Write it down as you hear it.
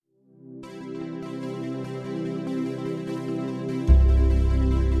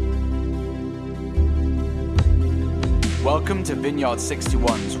Welcome to Vineyard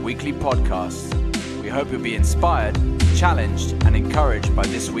 61's weekly podcast. We hope you'll be inspired, challenged, and encouraged by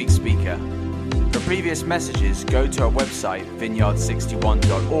this week's speaker. For previous messages, go to our website,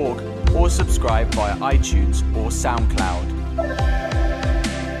 vineyard61.org, or subscribe via iTunes or SoundCloud.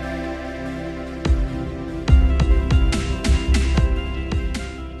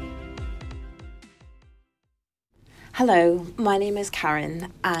 Hello, my name is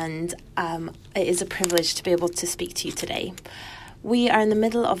Karen, and it is a privilege to be able to speak to you today. We are in the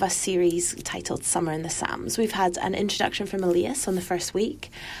middle of a series titled Summer in the Psalms. We've had an introduction from Elias on the first week,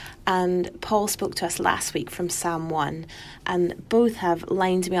 and Paul spoke to us last week from Psalm 1, and both have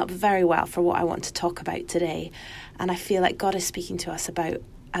lined me up very well for what I want to talk about today. And I feel like God is speaking to us about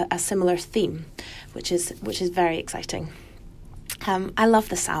a similar theme, which is very exciting. I love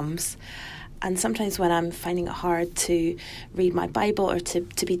the Psalms. And sometimes when I'm finding it hard to read my Bible or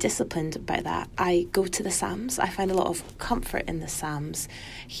to be disciplined about that, I go to the Psalms. I find a lot of comfort in the Psalms,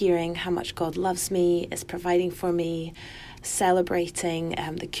 hearing how much God loves me, is providing for me, celebrating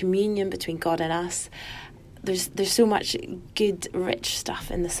the communion between God and us. There's so much good, rich stuff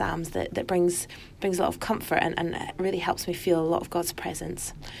in the Psalms that brings a lot of comfort and really helps me feel a lot of God's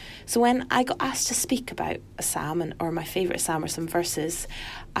presence. So when I got asked to speak about a psalm or my favourite psalm or some verses,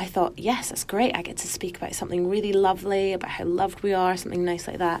 I thought, yes, that's great. I get to speak about something really lovely, about how loved we are, something nice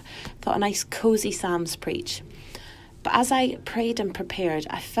like that. Thought a nice cosy psalms preach. But as I prayed and prepared,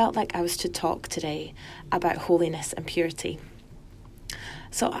 I felt like I was to talk today about holiness and purity.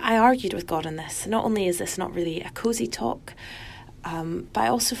 So I argued with God on this. Not only is this not really a cosy talk, but I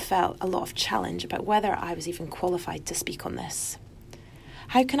also felt a lot of challenge about whether I was even qualified to speak on this.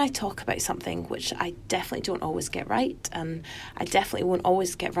 How can I talk about something which I definitely don't always get right, and I definitely won't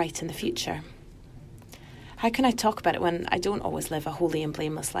always get right in the future? How can I talk about it when I don't always live a holy and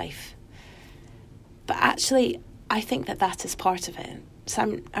blameless life? But actually, I think that is part of it.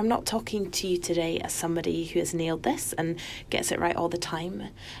 So I'm not talking to you today as somebody who has nailed this and gets it right all the time.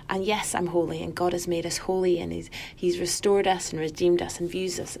 And yes, I'm holy, and God has made us holy, and He's restored us and redeemed us and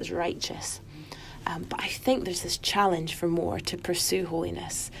views us as righteous. But I think there's this challenge for more to pursue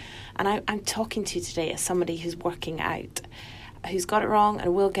holiness. And I'm talking to you today as somebody who's working out, who's got it wrong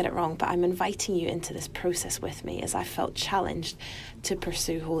and will get it wrong, but I'm inviting you into this process with me as I felt challenged to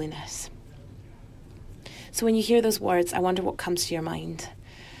pursue holiness. So when you hear those words, I wonder what comes to your mind.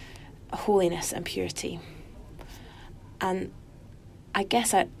 Holiness and purity. And I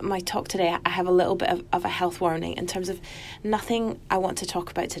guess my talk today, I have a little bit of a health warning in terms of nothing I want to talk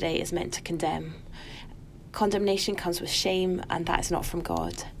about today is meant to condemn. Condemnation comes with shame, and that is not from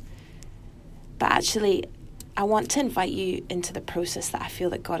God. But actually, I want to invite you into the process that I feel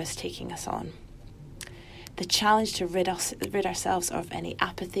that God is taking us on. The challenge to rid ourselves of any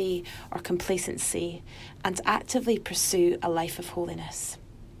apathy or complacency and to actively pursue a life of holiness.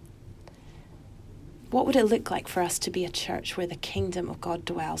 What would it look like for us to be a church where the kingdom of God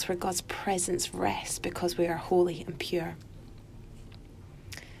dwells, where God's presence rests because we are holy and pure?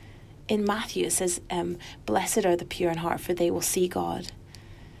 In Matthew it says, blessed are the pure in heart, for they will see God.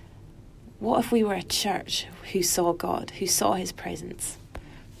 What if we were a church who saw God, who saw His presence?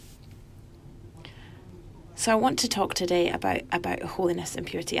 So I want to talk today about holiness and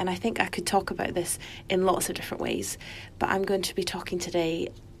purity, and I think I could talk about this in lots of different ways, but I'm going to be talking today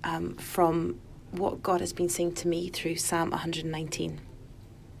from what God has been saying to me through Psalm 119.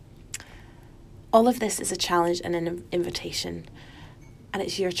 All of this is a challenge and an invitation, and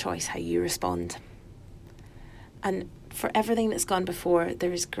it's your choice how you respond. And for everything that's gone before,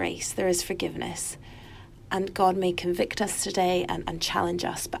 there is grace, there is forgiveness. And God may convict us today and challenge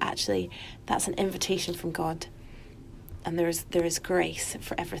us, but actually that's an invitation from God. And there is grace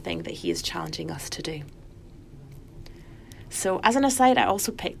for everything that He is challenging us to do. So as an aside, I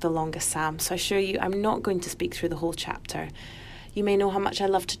also picked the longest psalm. So I assure you, I'm not going to speak through the whole chapter. You may know how much I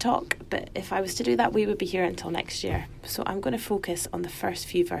love to talk, but if I was to do that, we would be here until next year. So I'm going to focus on the first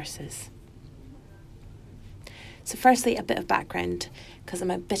few verses. So firstly, a bit of background, because I'm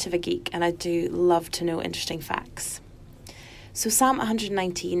a bit of a geek and I do love to know interesting facts. So Psalm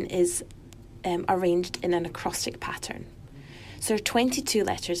 119 is arranged in an acrostic pattern. So there are 22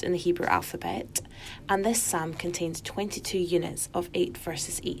 letters in the Hebrew alphabet, and this psalm contains 22 units of 8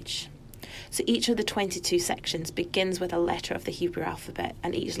 verses each. So each of the 22 sections begins with a letter of the Hebrew alphabet,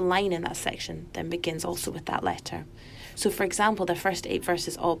 and each line in that section then begins also with that letter. So for example, the first 8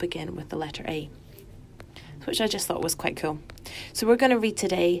 verses all begin with the letter A, which I just thought was quite cool. So we're going to read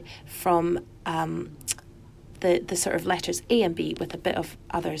today from the sort of letters A and B with a bit of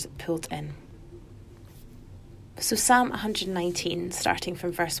others pulled in. So Psalm 119, starting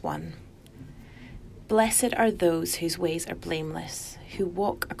from verse 1. Blessed are those whose ways are blameless, who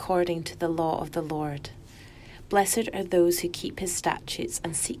walk according to the law of the Lord. Blessed are those who keep his statutes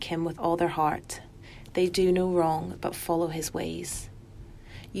and seek him with all their heart. They do no wrong, but follow his ways.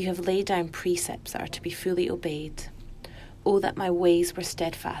 You have laid down precepts that are to be fully obeyed. Oh, that my ways were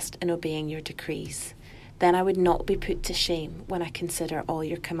steadfast in obeying your decrees. Then I would not be put to shame when I consider all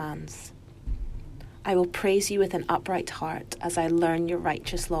your commands. I will praise you with an upright heart as I learn your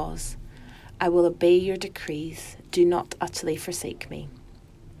righteous laws. I will obey your decrees. Do not utterly forsake me.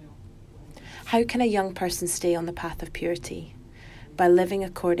 How can a young person stay on the path of purity? By living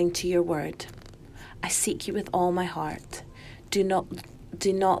according to your word. I seek you with all my heart. Do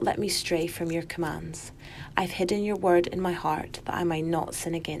not let me stray from your commands. I've hidden your word in my heart that I might not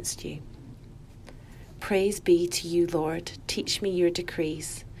sin against you. Praise be to you, Lord. Teach me your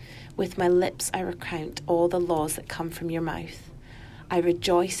decrees. With my lips I recount all the laws that come from your mouth. I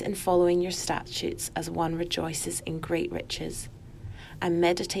rejoice in following your statutes as one rejoices in great riches. I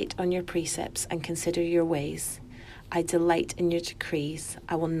meditate on your precepts and consider your ways. I delight in your decrees.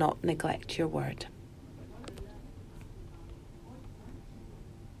 I will not neglect your word.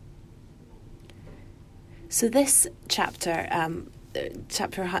 So this chapter,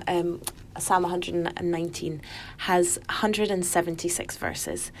 Psalm 119, has 176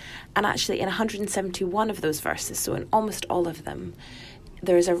 verses. And actually in 171 of those verses, so in almost all of them,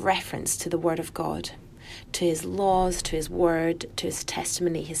 there is a reference to the word of God, to his laws, to his word, to his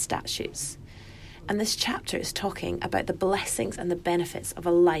testimony, his statutes. And this chapter is talking about the blessings and the benefits of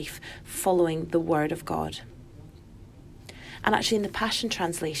a life following the word of God. And actually in the Passion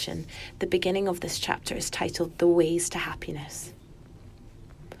Translation, the beginning of this chapter is titled The Ways to Happiness.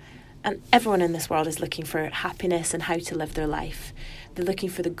 And everyone in this world is looking for happiness and how to live their life. They're looking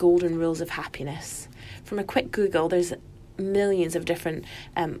for the golden rules of happiness. From a quick Google, there's millions of different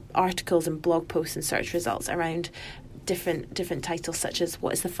articles and blog posts and search results around different titles such as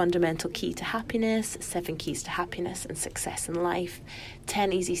what is the fundamental key to happiness, 7 keys to happiness and success in life,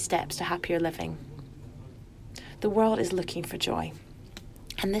 10 easy steps to happier living. The world is looking for joy.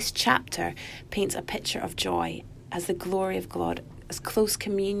 And this chapter paints a picture of joy as the glory of God, as close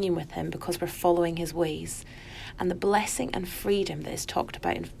communion with him because we're following his ways. And the blessing and freedom that is talked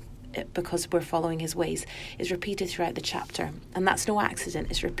about because we're following his ways is repeated throughout the chapter. And that's no accident.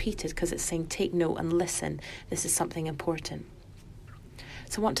 It's repeated because it's saying take note and listen. This is something important.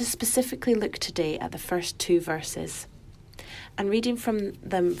 So I want to specifically look today at the first 2 verses. And reading from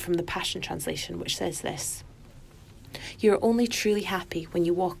the Passion Translation, which says this: You are only truly happy when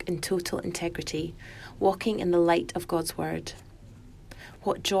you walk in total integrity, walking in the light of God's word.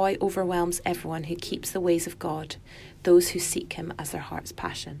 What joy overwhelms everyone who keeps the ways of God, those who seek him as their heart's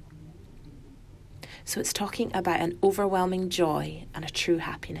passion. So it's talking about an overwhelming joy and a true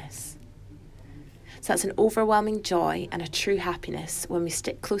happiness. So that's an overwhelming joy and a true happiness when we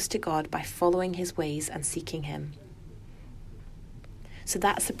stick close to God by following his ways and seeking him. So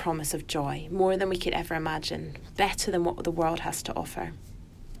that's the promise of joy, more than we could ever imagine, better than what the world has to offer.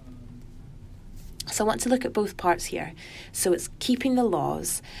 So I want to look at both parts here. So it's keeping the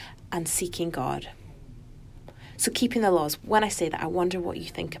laws and seeking God. So keeping the laws, when I say that, I wonder what you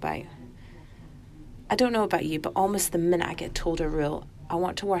think about. I don't know about you, but almost the minute I get told a rule, I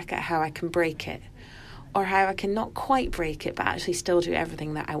want to work out how I can break it, or how I can not quite break it, but actually still do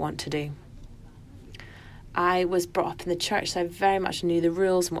everything that I want to do. I was brought up in the church, so I very much knew the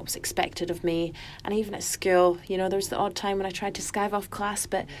rules and what was expected of me. And even at school, there was the odd time when I tried to skive off class,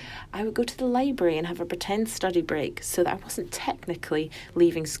 but I would go to the library and have a pretend study break so that I wasn't technically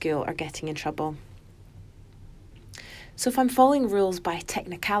leaving school or getting in trouble. So if I'm following rules by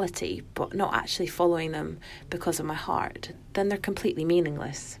technicality, but not actually following them because of my heart, then they're completely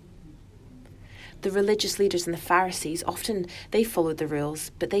meaningless. The religious leaders and the Pharisees, often they followed the rules,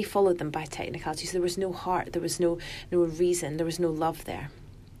 but they followed them by technicality. So there was no heart, there was no reason, there was no love there.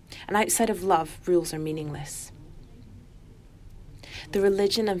 And outside of love, rules are meaningless. The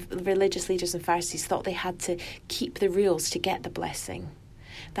religious leaders and Pharisees thought they had to keep the rules to get the blessing.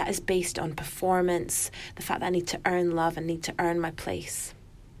 That is based on performance, the fact that I need to earn love and need to earn my place.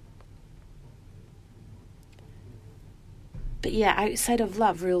 But yeah, outside of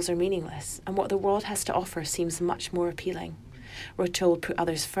love, rules are meaningless, and what the world has to offer seems much more appealing. We're told put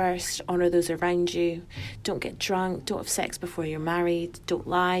others first, honour those around you, don't get drunk, don't have sex before you're married, don't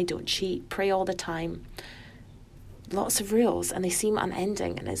lie, don't cheat, pray all the time. Lots of rules, and they seem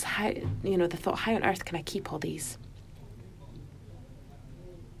unending, and it's the thought, how on earth can I keep all these?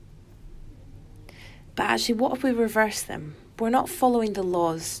 But actually, what if we reverse them? We're not following the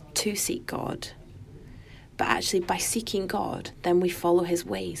laws to seek God, but actually by seeking God, then we follow his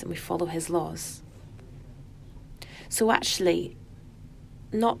ways and we follow his laws. So actually,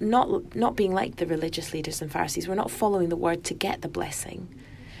 not being like the religious leaders and Pharisees, we're not following the word to get the blessing,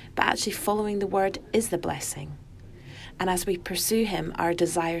 but actually following the word is the blessing. And as we pursue him, our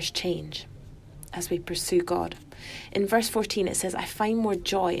desires change as we pursue God. In verse 14 it says, I find more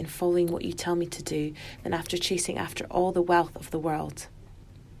joy in following what you tell me to do than after chasing after all the wealth of the world.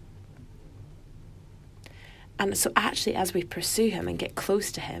 And so actually, as we pursue him and get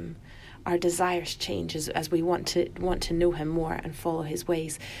close to him, our desires change as we want to know him more and follow his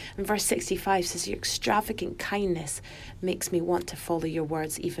ways. And verse 65 says, your extravagant kindness makes me want to follow your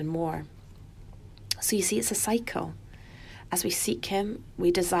words even more. So you see, it's a cycle. As we seek him, we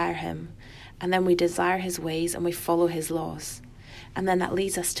desire him, and then we desire his ways and we follow his laws. And then that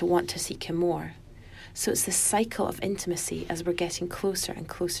leads us to want to seek him more. So it's this cycle of intimacy as we're getting closer and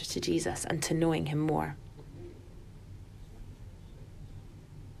closer to Jesus and to knowing him more.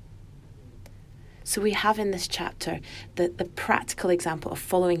 So we have in this chapter the practical example of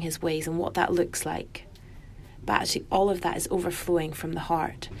following his ways and what that looks like. But actually all of that is overflowing from the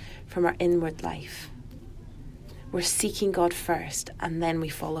heart, from our inward life. We're seeking God first and then we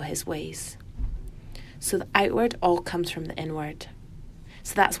follow his ways. So the outward all comes from the inward.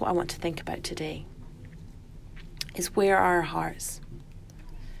 So that's what I want to think about today. Is where are our hearts?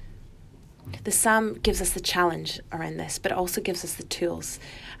 The psalm gives us the challenge around this, but it also gives us the tools.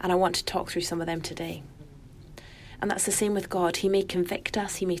 And I want to talk through some of them today. And that's the same with God. He may convict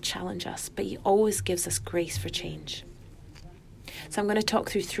us, he may challenge us, but he always gives us grace for change. So I'm going to talk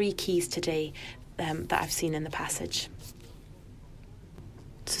through 3 keys today that I've seen in the passage.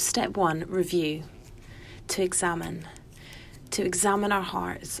 So step 1, review. To examine our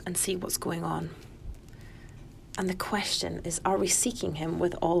hearts and see what's going on. And the question is, are we seeking him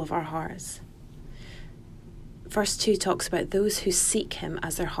with all of our hearts? Verse 2 talks about those who seek him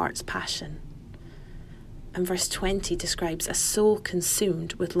as their heart's passion. And verse 20 describes a soul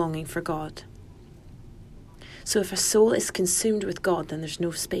consumed with longing for God. So if a soul is consumed with God, then there's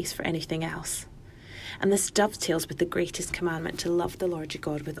no space for anything else. And this dovetails with the greatest commandment to love the Lord your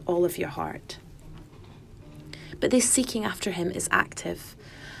God with all of your heart. But this seeking after him is active.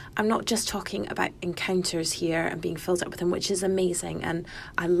 I'm not just talking about encounters here and being filled up with him, which is amazing, and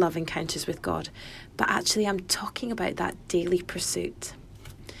I love encounters with God. But actually I'm talking about that daily pursuit,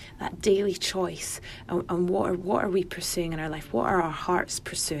 that daily choice, and what are we pursuing in our life? What are our hearts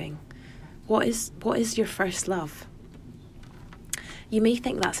pursuing? What is your first love? You may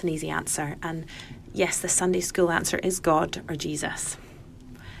think that's an easy answer, and yes, the Sunday school answer is God or Jesus.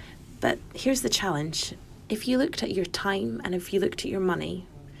 But here's the challenge. If you looked at your time and if you looked at your money,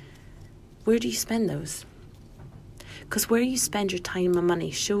 where do you spend those? Because where you spend your time and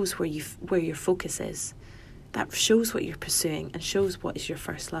money shows where your focus is. That shows what you're pursuing and shows what is your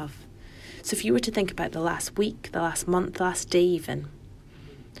first love. So if you were to think about the last week, the last month, the last day even,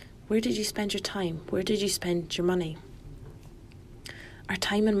 where did you spend your time? Where did you spend your money? Our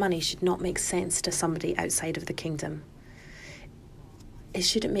time and money should not make sense to somebody outside of the kingdom. It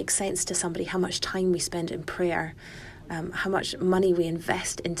shouldn't make sense to somebody how much time we spend in prayer, how much money we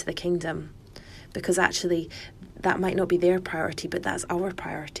invest into the kingdom, because actually that might not be their priority, but that's our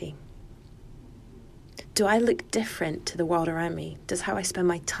priority. Do I look different to the world around me? Does how I spend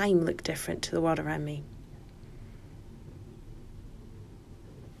my time look different to the world around me?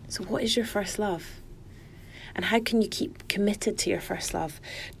 So what is your first love? And how can you keep committed to your first love?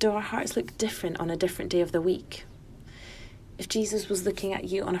 Do our hearts look different on a different day of the week? If Jesus was looking at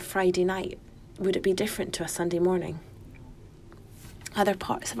you on a Friday night, would it be different to a Sunday morning? Are there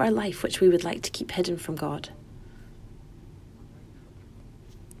parts of our life which we would like to keep hidden from God?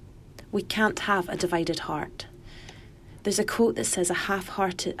 We can't have a divided heart. There's a quote that says,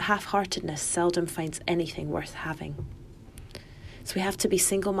 half-heartedness seldom finds anything worth having. So we have to be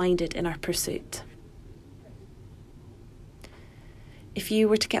single-minded in our pursuit. If you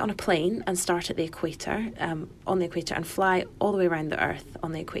were to get on a plane and start at the equator, on the equator, and fly all the way around the earth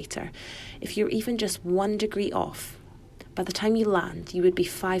on the equator, if you're even just 1 degree off, by the time you land, you would be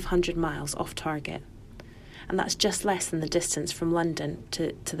 500 miles off target. And that's just less than the distance from London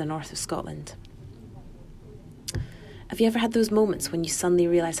to the north of Scotland. Have you ever had those moments when you suddenly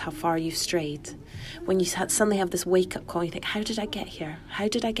realise how far you've strayed? When you suddenly have this wake-up call and you think, how did I get here? How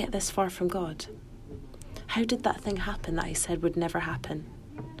did I get this far from God? How did that thing happen that I said would never happen?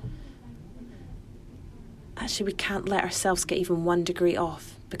 Actually, we can't let ourselves get even 1 degree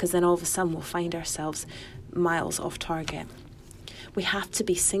off, because then all of a sudden we'll find ourselves miles off target. We have to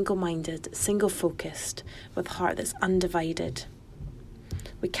be single-minded, single-focused, with a heart that's undivided.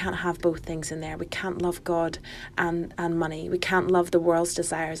 We can't have both things in there. We can't love God and money. We can't love the world's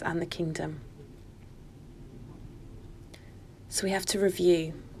desires and the kingdom. So we have to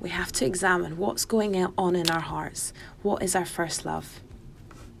review. We have to examine what's going on in our hearts. What is our first love?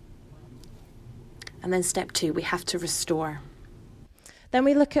 And then step 2, we have to restore. Then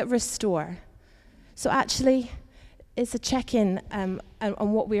we look at restore. So actually, it's a check-in on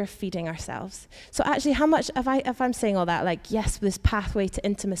what we are feeding ourselves. So actually, how much, if I'm saying all that, like, yes, this pathway to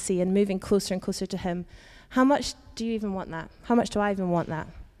intimacy and moving closer and closer to him, how much do you even want that? How much do I even want that?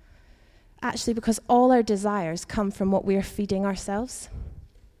 Actually, because all our desires come from what we are feeding ourselves.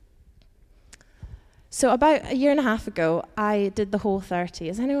 So about a year and a half ago, I did the Whole30.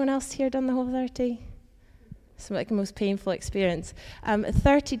 Has anyone else here done the Whole30? It's like the most painful experience.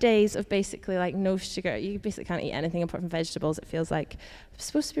 30 days of basically like no sugar. You basically can't eat anything apart from vegetables, it feels like. It's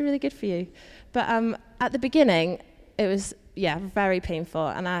supposed to be really good for you. But at the beginning, it was, very painful.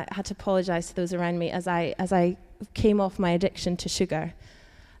 And I had to apologize to those around me as I came off my addiction to sugar.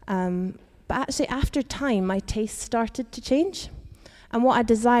 But actually, after time, my taste started to change. And what I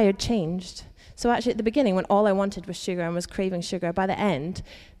desired changed. So actually, at the beginning, when all I wanted was sugar and was craving sugar, by the end,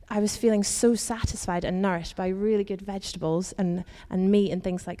 I was feeling so satisfied and nourished by really good vegetables and meat and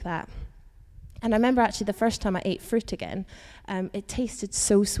things like that. And I remember actually the first time I ate fruit again, it tasted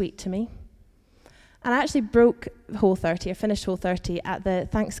so sweet to me. And I actually broke Whole30, or finished Whole30 at the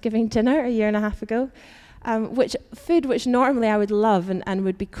Thanksgiving dinner a year and a half ago, which normally I would love and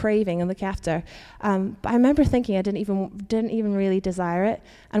would be craving and look after. But I remember thinking I didn't even really desire it.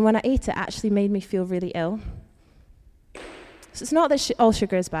 And when I ate it, actually made me feel really ill. So it's not that all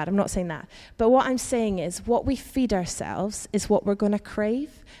sugar is bad, I'm not saying that. But what I'm saying is what we feed ourselves is what we're going to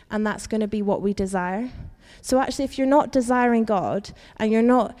crave, and that's going to be what we desire. So actually, if you're not desiring God, and you're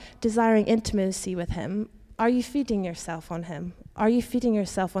not desiring intimacy with him, are you feeding yourself on him? Are you feeding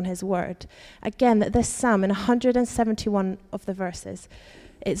yourself on his word? Again, this psalm, in 171 of the verses,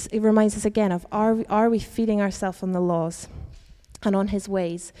 it reminds us again of, are we feeding ourselves on the laws and on his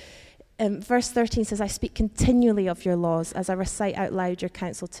ways? Verse 13 says, I speak continually of your laws as I recite out loud your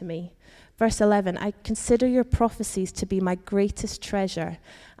counsel to me. Verse 11, I consider your prophecies to be my greatest treasure,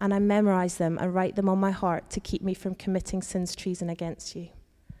 and I memorize them and write them on my heart to keep me from committing sins, treason against you.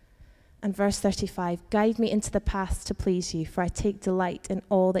 And verse 35, guide me into the paths to please you, for I take delight in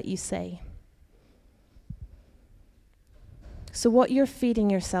all that you say. So what you're feeding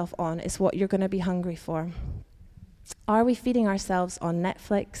yourself on is what you're going to be hungry for. Are we feeding ourselves on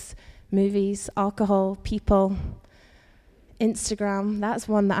Netflix, movies, alcohol, people, Instagram? That's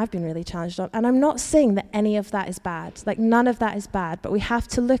one that I've been really challenged on. And I'm not saying that any of that is bad. Like, none of that is bad. But we have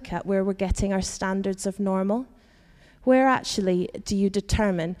to look at where we're getting our standards of normal. Where actually do you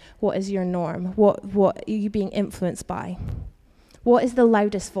determine what is your norm? What are you being influenced by? What is the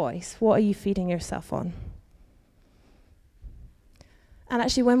loudest voice? What are you feeding yourself on? And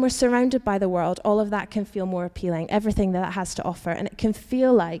actually, when we're surrounded by the world, all of that can feel more appealing, everything that has to offer. And it can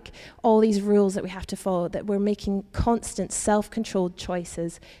feel like all these rules that we have to follow, that we're making constant self-controlled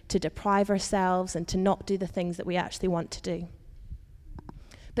choices to deprive ourselves and to not do the things that we actually want to do.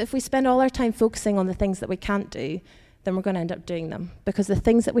 But if we spend all our time focusing on the things that we can't do, then we're going to end up doing them. Because the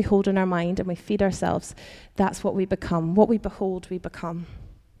things that we hold in our mind and we feed ourselves, that's what we become. What we behold, we become.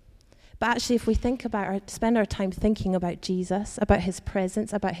 But actually, if we spend our time thinking about Jesus, about his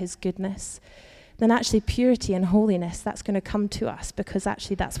presence, about his goodness, then actually purity and holiness, that's going to come to us, because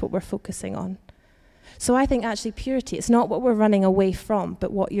actually that's what we're focusing on. So I think actually purity, it's not what we're running away from,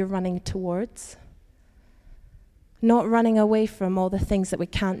 but what you're running towards. Not running away from all the things that we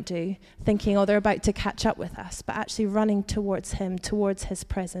can't do, thinking, they're about to catch up with us, but actually running towards him, towards his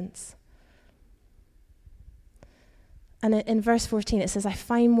presence. And in verse 14, it says, I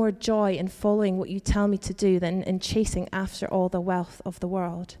find more joy in following what you tell me to do than in chasing after all the wealth of the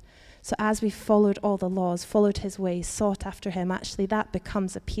world. So as we followed all the laws, followed his ways, sought after him, actually that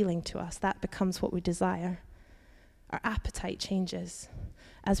becomes appealing to us. That becomes what we desire. Our appetite changes.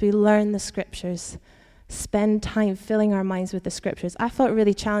 As we learn the scriptures, spend time filling our minds with the scriptures. I felt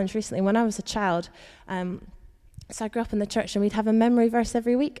really challenged recently. When I was a child, so I grew up in the church, and we'd have a memory verse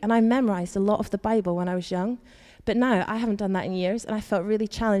every week, and I memorized a lot of the Bible when I was young. But now, I haven't done that in years, and I felt really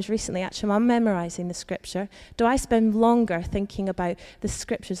challenged recently. Actually, I'm memorizing the scripture. Do I spend longer thinking about the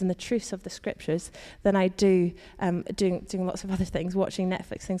scriptures and the truths of the scriptures than I do doing lots of other things, watching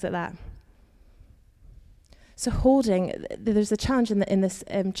Netflix, things like that? So there's a challenge in this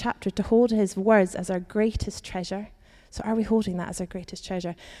chapter to hold his words as our greatest treasure. So are we holding that as our greatest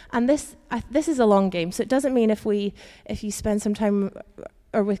treasure? And this is a long game, so it doesn't mean if you spend some time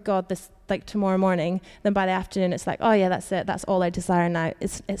or with God this like tomorrow morning, then by the afternoon it's like, oh yeah, that's it, that's all I desire now.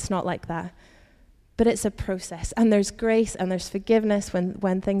 It's not like that. But it's a process, and there's grace and there's forgiveness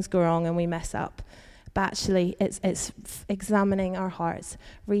when things go wrong and we mess up. But actually, it's examining our hearts,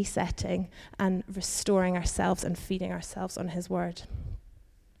 resetting and restoring ourselves and feeding ourselves on his word.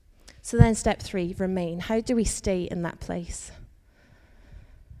 So then step 3, remain. How do we stay in that place?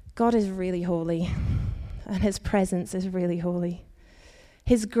 God is really holy, and his presence is really holy.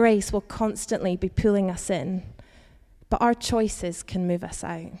 His grace will constantly be pulling us in, but our choices can move us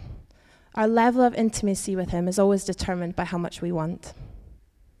out. Our level of intimacy with him is always determined by how much we want.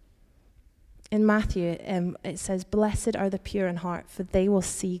 In Matthew, it says, "Blessed are the pure in heart, for they will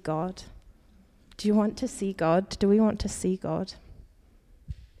see God." Do you want to see God? Do we want to see God?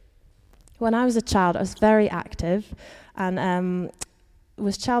 When I was a child, I was very active, and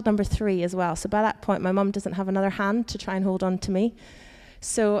was child number 3 as well. So by that point, my mum doesn't have another hand to try and hold on to me.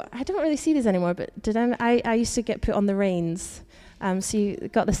 So I don't really see these anymore, but I used to get put on the reins. So you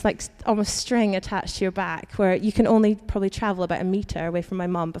got this like almost string attached to your back where you can only probably travel about a meter away from my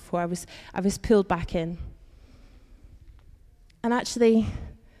mum before I was pulled back in. And actually,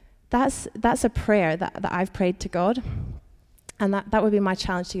 that's a prayer that I've prayed to God. And that would be my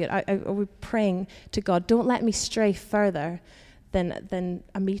challenge to you. I would be praying to God, don't let me stray further than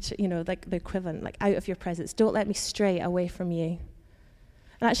a meter, like the equivalent, like out of your presence. Don't let me stray away from you.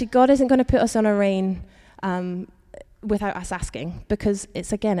 And actually, God isn't going to put us on a rein without us asking, because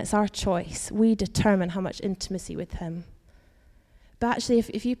it's our choice. We determine how much intimacy with him. But actually,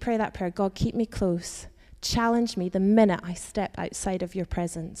 if you pray that prayer, God, keep me close, challenge me the minute I step outside of your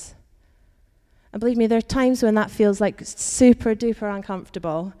presence. And believe me, there are times when that feels like super duper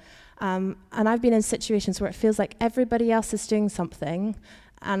uncomfortable. And I've been in situations where it feels like everybody else is doing something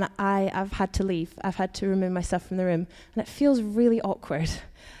and I've had to leave. I've had to remove myself from the room. And it feels really awkward.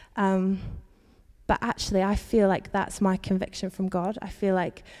 But actually, I feel like that's my conviction from God. I feel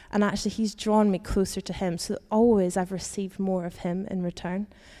like, and actually he's drawn me closer to him. So always I've received more of him in return.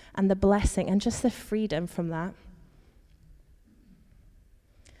 And the blessing and just the freedom from that.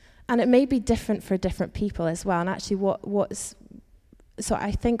 And it may be different for different people as well. And actually so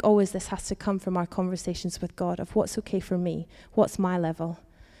I think always this has to come from our conversations with God of what's okay for me, what's my level.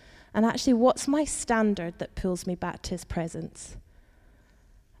 And actually, what's my standard that pulls me back to his presence?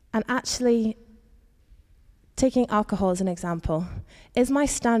 And actually, taking alcohol as an example, is my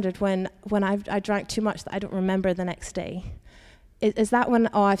standard when I drank too much that I don't remember the next day? Is that when,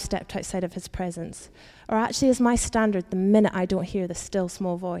 I've stepped outside of his presence? Or actually is my standard the minute I don't hear the still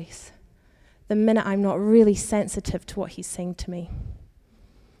small voice? The minute I'm not really sensitive to what he's saying to me?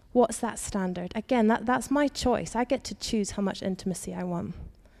 What's that standard? Again, that's my choice. I get to choose how much intimacy I want.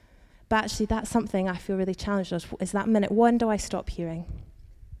 But actually, that's something I feel really challenged with, is that minute, when do I stop hearing?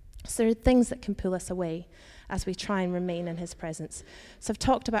 So there are things that can pull us away as we try and remain in his presence. So I've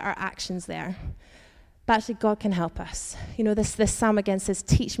talked about our actions there. But actually, God can help us. This psalm again says,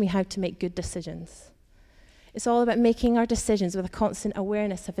 teach me how to make good decisions. It's all about making our decisions with a constant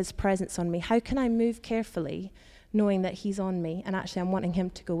awareness of his presence on me. How can I move carefully, knowing that he's on me, and actually I'm wanting him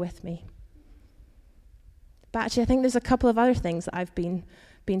to go with me? But actually, I think there's a couple of other things that I've been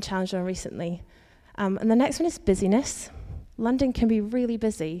challenged on recently. And the next one is busyness. London can be really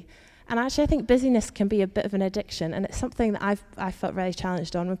busy. And actually, I think busyness can be a bit of an addiction, and it's something that I felt really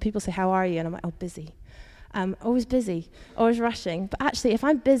challenged on. When people say, how are you? And I'm like, busy. Always busy, always rushing. But actually, if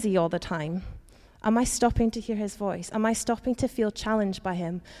I'm busy all the time, am I stopping to hear his voice? Am I stopping to feel challenged by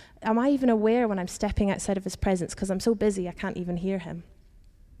him? Am I even aware when I'm stepping outside of his presence? Because I'm so busy, I can't even hear him.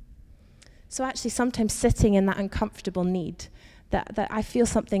 So actually, sometimes sitting in that uncomfortable need, that I feel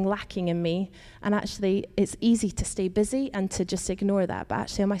something lacking in me, and actually, it's easy to stay busy and to just ignore that. But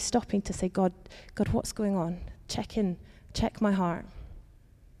actually, am I stopping to say, God, what's going on? Check my heart.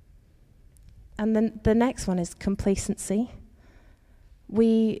 And then the next one is complacency.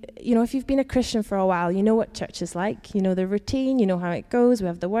 If you've been a Christian for a while, you know what church is like. You know the routine, you know how it goes. We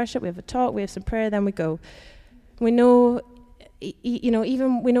have the worship, we have a talk, we have some prayer, then we go. We know,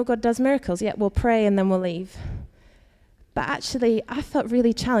 even we know God does miracles, yet we'll pray and then we'll leave. But actually, I felt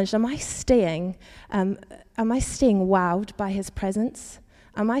really challenged. Am I staying wowed by his presence?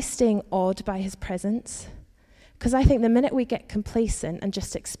 Am I staying awed by his presence? Because I think the minute we get complacent and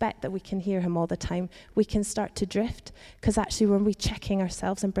just expect that we can hear him all the time, we can start to drift. Because actually, when we're checking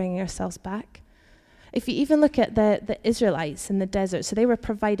ourselves and bringing ourselves back. If you even look at the Israelites in the desert, so they were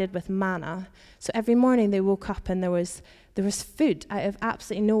provided with manna. So every morning they woke up and there was food out of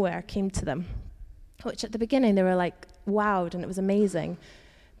absolutely nowhere came to them. Which at the beginning they were like wowed and it was amazing.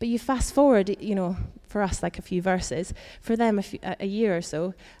 But you fast forward, for us like a few verses, for them a year or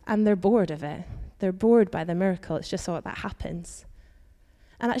so, and they're bored of it. They're bored by the miracle. It's just so that happens.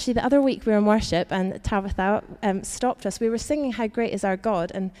 And actually, the other week we were in worship, and Tabitha stopped us. We were singing How Great Is Our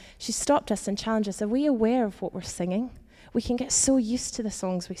God, and she stopped us and challenged us. Are we aware of what we're singing? We can get so used to the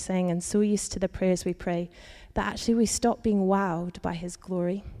songs we sing and so used to the prayers we pray that actually we stop being wowed by his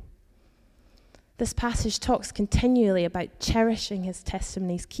glory. This passage talks continually about cherishing his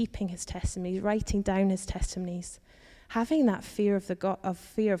testimonies, keeping his testimonies, writing down his testimonies, having that fear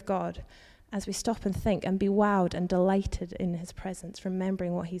of God as we stop and think and be wowed and delighted in his presence,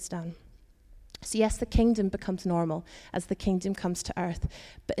 remembering what he's done. So yes, the kingdom becomes normal as the kingdom comes to earth,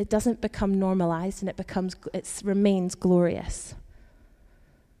 but it doesn't become normalized, and it remains glorious.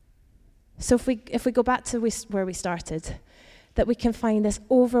 So if we go back to where we started, that we can find this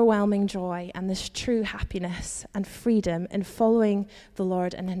overwhelming joy and this true happiness and freedom in following the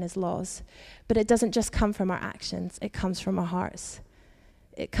Lord and in his laws. But it doesn't just come from our actions, it comes from our hearts.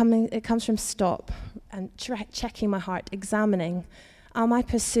 It comes from stop and checking my heart, examining, am I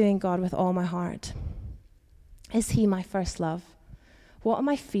pursuing God with all my heart? Is he my first love? What am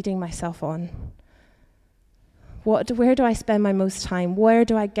I feeding myself on? Where do I spend my most time? Where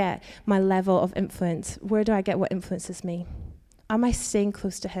do I get my level of influence? Where do I get what influences me? Am I staying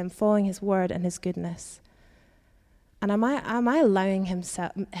close to him, following his word and his goodness? And am I allowing him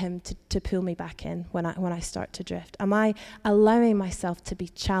to pull me back in when I start to drift? Am I allowing myself to be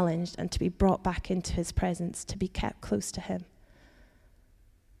challenged and to be brought back into his presence, to be kept close to him?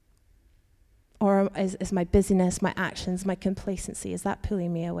 Or is my busyness, my actions, my complacency, is that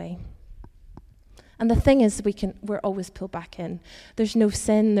pulling me away? And the thing is, we're always pulled back in. There's no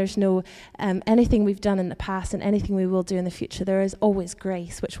sin, there's no anything we've done in the past and anything we will do in the future. There is always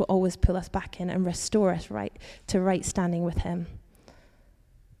grace, which will always pull us back in and restore us right standing with him.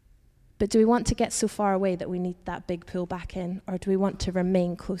 But do we want to get so far away that we need that big pull back in, or do we want to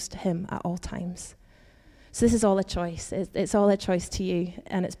remain close to him at all times? So this is all a choice. It's all a choice to you,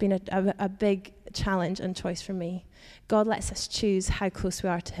 and it's been a big challenge and choice for me. God lets us choose how close we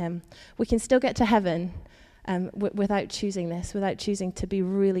are to him. We can still get to heaven without choosing this, without choosing to be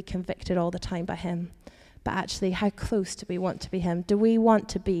really convicted all the time by him. But actually, how close do we want to be him? Do we want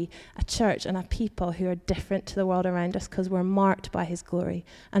to be a church and a people who are different to the world around us because we're marked by his glory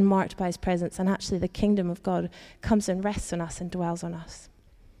and marked by his presence, and actually the kingdom of God comes and rests on us and dwells on us?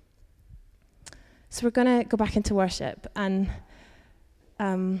 So we're going to go back into worship, and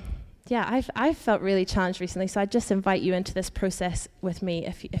I've felt really challenged recently, so I just invite you into this process with me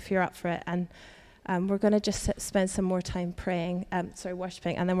if you're up for it. And we're going to just spend some more time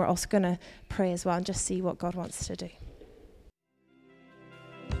worshiping, and then we're also going to pray as well and just see what God wants to do.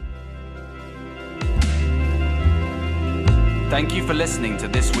 Thank you for listening to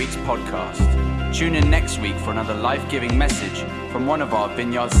this week's podcast. Tune in next week for another life-giving message from one of our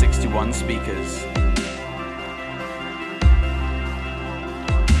Vineyard 61 speakers.